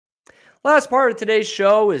Last part of today's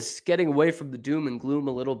show is getting away from the doom and gloom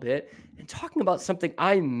a little bit and talking about something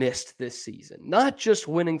I missed this season. Not just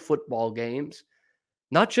winning football games,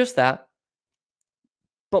 not just that,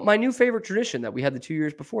 but my new favorite tradition that we had the 2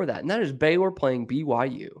 years before that, and that is Baylor playing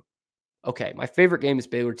BYU. Okay, my favorite game is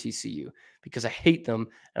Baylor TCU because I hate them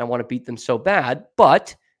and I want to beat them so bad.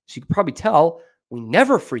 But as you can probably tell, we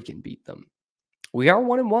never freaking beat them. We are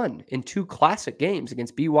 1-1 in 2 classic games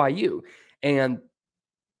against BYU. And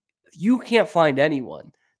you can't find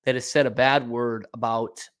anyone that has said a bad word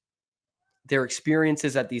about their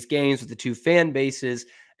experiences at these games with the 2 fan bases.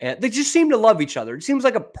 And they just seem to love each other. It seems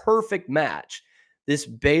like a perfect match. This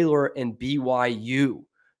Baylor and BYU,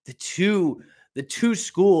 the two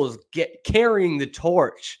schools carrying the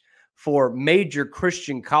torch for major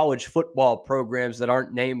Christian college football programs that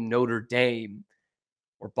aren't named Notre Dame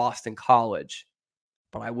or Boston College,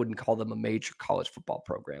 but I wouldn't call them a major college football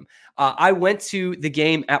program. I went to the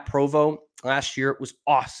game at Provo last year. It was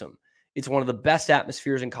awesome. It's one of the best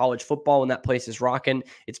atmospheres in college football when that place is rocking.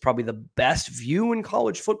 It's probably the best view in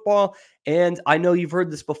college football. And I know you've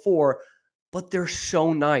heard this before, but they're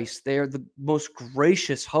so nice. They're the most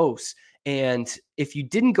gracious hosts. And if you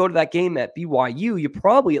didn't go to that game at BYU, you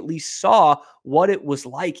probably at least saw what it was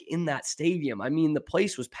like in that stadium. I mean, the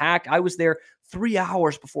place was packed. I was there 3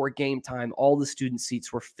 hours before game time. All the student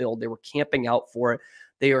seats were filled. They were camping out for it.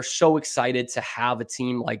 They are so excited to have a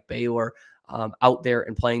team like Baylor out there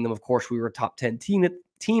and playing them. Of course, we were a top 10 team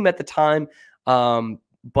at the time,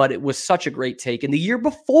 but it was such a great take. And the year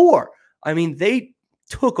before, I mean, they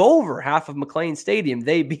took over half of McLean Stadium,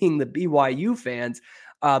 they being the BYU fans,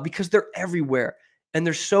 because they're everywhere and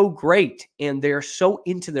they're so great and they're so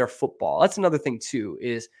into their football. That's another thing too,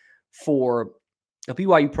 is for a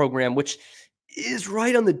BYU program, which is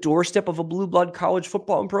right on the doorstep of a blue blood college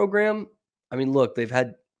football program. I mean, look, they've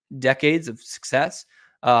had decades of success.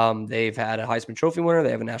 They've had a Heisman Trophy winner.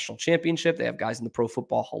 They have a national championship. They have guys in the Pro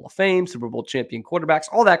Football Hall of Fame, Super Bowl champion quarterbacks,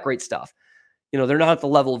 all that great stuff. You know, they're not at the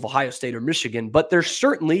level of Ohio State or Michigan, but they're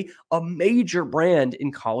certainly a major brand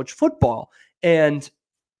in college football. And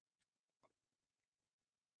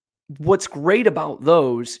what's great about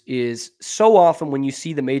those is so often when you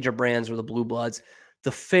see the major brands or the blue bloods,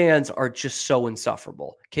 the fans are just so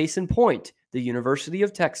insufferable. Case in point, the University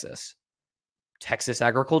of Texas, Texas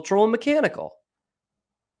Agricultural and Mechanical,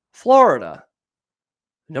 Florida,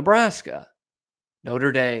 Nebraska,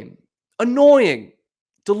 Notre Dame. Annoying,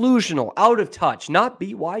 delusional, out of touch. Not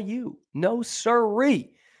BYU. No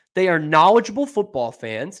siree. They are knowledgeable football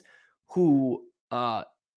fans who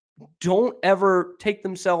don't ever take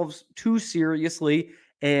themselves too seriously,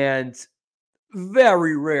 and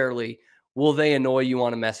very rarely will they annoy you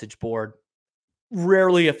on a message board.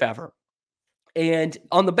 Rarely, if ever. And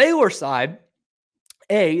on the Baylor side,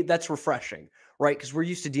 that's refreshing, right? Because we're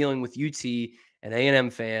used to dealing with UT and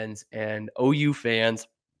A&M fans and OU fans,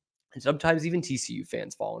 and sometimes even TCU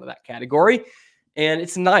fans fall into that category. And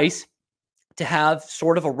it's nice to have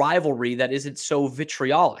sort of a rivalry that isn't so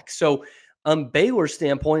vitriolic. So on Baylor's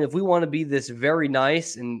standpoint, if we want to be this very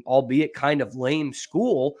nice and albeit kind of lame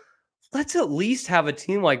school, let's at least have a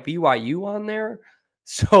team like BYU on there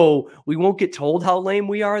so we won't get told how lame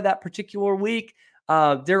we are that particular week.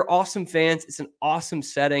 They're awesome fans. It's an awesome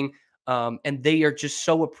setting, and they are just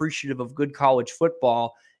so appreciative of good college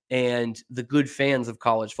football and the good fans of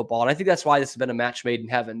college football. And I think that's why this has been a match made in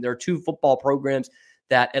heaven. There are 2 football programs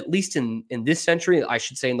that, at least in this century, I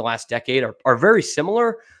should say in the last decade, are very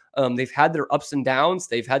similar. They've had their ups and downs.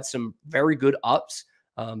 They've had some very good ups,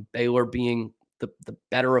 Baylor being the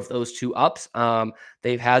better of those 2 ups.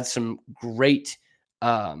 They've had some great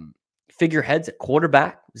figureheads at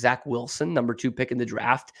quarterback. Zach Wilson, number 2 pick in the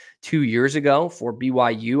draft 2 years ago for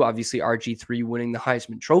BYU. Obviously, RG3 winning the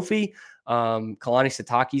Heisman Trophy. Kalani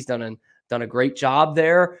Sitake's done a great job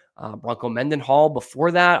there. Bronco Mendenhall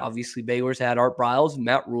before that. Obviously, Baylor's had Art Briles and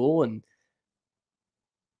Matt Rule, and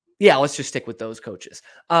yeah, let's just stick with those coaches.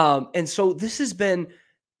 And so this has been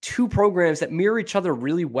 2 programs that mirror each other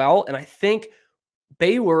really well. And I think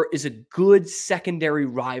Baylor is a good secondary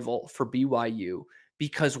rival for BYU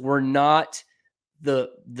because we're not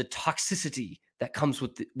the toxicity that comes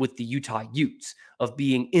with the Utah Utes of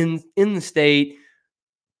being in the state,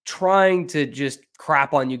 trying to just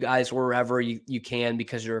crap on you guys wherever you can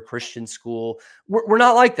because you're a Christian school. We're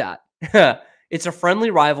not like that. It's a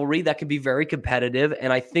friendly rivalry that can be very competitive,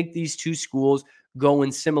 and I think these 2 schools go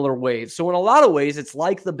in similar ways. So in a lot of ways, it's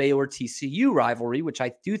like the Baylor-TCU rivalry, which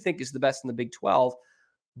I do think is the best in the Big 12,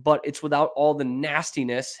 but it's without all the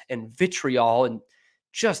nastiness and vitriol and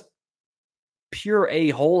just pure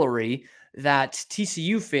a-holery that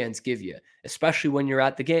TCU fans give you, especially when you're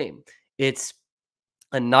at the game. It's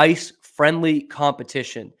a nice, friendly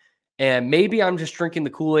competition. And maybe I'm just drinking the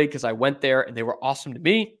Kool-Aid because I went there and they were awesome to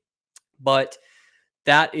me. But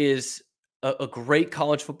that is a great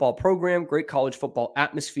college football program, great college football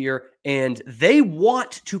atmosphere, and they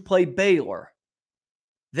want to play Baylor.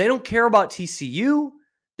 They don't care about TCU.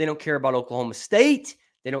 They don't care about Oklahoma State.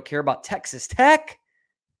 They don't care about Texas Tech.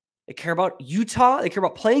 They care about Utah. They care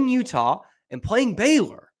about playing Utah and playing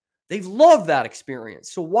Baylor. They love that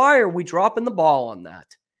experience. So why are we dropping the ball on that?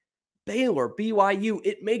 Baylor, BYU,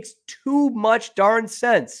 it makes too much darn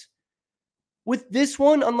sense. With this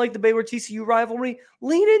one, unlike the Baylor-TCU rivalry,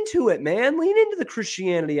 lean into it, man. Lean into the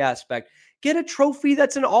Christianity aspect. Get a trophy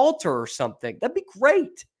that's an altar or something. That'd be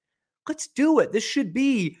great. Let's do it. This should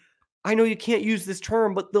be, I know you can't use this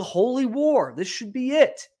term, but the holy war. This should be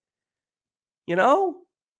it. You know?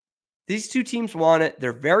 These two teams want it.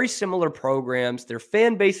 They're very similar programs. They're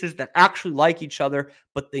fan bases that actually like each other,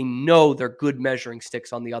 but they know they're good measuring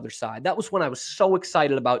sticks on the other side. That was what I was so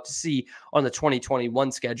excited about to see on the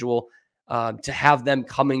 2021 schedule, to have them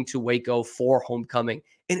coming to Waco for homecoming.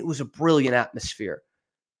 And it was a brilliant atmosphere.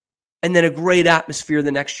 And then a great atmosphere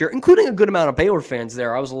the next year, including a good amount of Baylor fans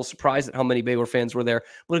there. I was a little surprised at how many Baylor fans were there,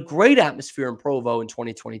 but a great atmosphere in Provo in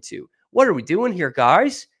 2022. What are we doing here,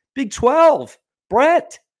 guys? Big 12.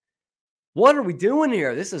 Brett. What are we doing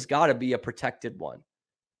here? This has got to be a protected one.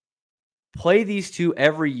 Play these two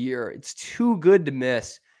every year. It's too good to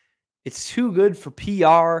miss. It's too good for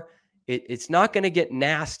PR. It's not going to get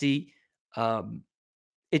nasty.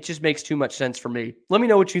 It just makes too much sense for me. Let me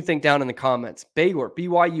know what you think down in the comments. Baylor,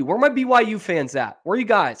 BYU. Where are my BYU fans at? Where are you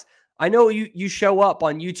guys? I know you show up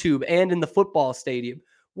on YouTube and in the football stadium.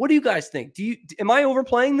 What do you guys think? Am I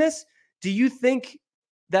overplaying this? Do you think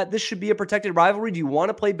that this should be a protected rivalry? Do you want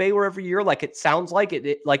to play Baylor every year like it sounds like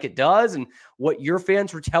it does, and what your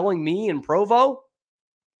fans were telling me in Provo?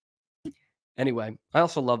 Anyway, I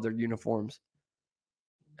also love their uniforms,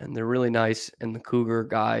 and they're really nice, and the Cougar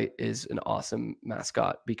guy is an awesome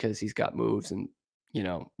mascot because he's got moves and,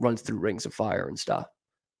 runs through rings of fire and stuff.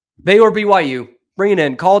 Baylor, BYU, bring it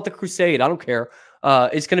in. Call it the Crusade. I don't care.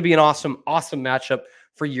 It's going to be an awesome, awesome matchup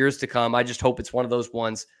for years to come. I just hope it's one of those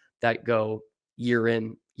ones that go year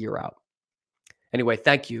in, year out. Anyway,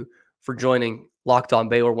 thank you for joining Locked On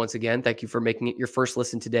Baylor once again. Thank you for making it your first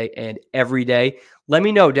listen today and every day. Let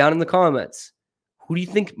me know down in the comments, who do you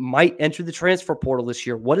think might enter the transfer portal this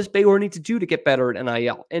year? What does Baylor need to do to get better at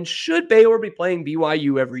NIL? And should Baylor be playing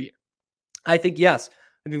BYU every year? I think yes.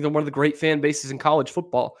 I think they're one of the great fan bases in college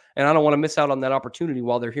football, and I don't want to miss out on that opportunity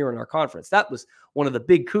while they're here in our conference. That was one of the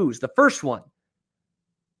big coups. The first one,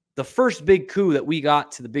 the first big coup that we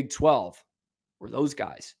got to the Big 12 were those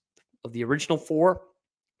guys. Of the original four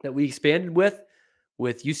that we expanded with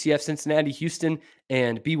UCF, Cincinnati, Houston,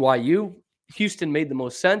 and BYU. Houston made the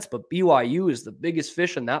most sense, but BYU is the biggest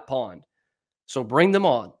fish in that pond. So bring them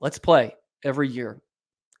on. Let's play every year.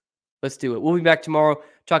 Let's do it. We'll be back tomorrow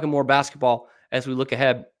talking more basketball as we look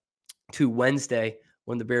ahead to Wednesday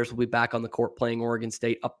when the Bears will be back on the court playing Oregon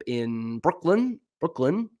State up in Brooklyn.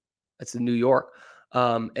 That's in New York.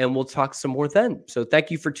 And we'll talk some more then. So thank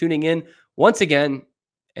you for tuning in once again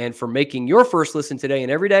and for making your first listen today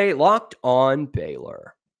and every day Locked On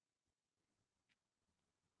Baylor.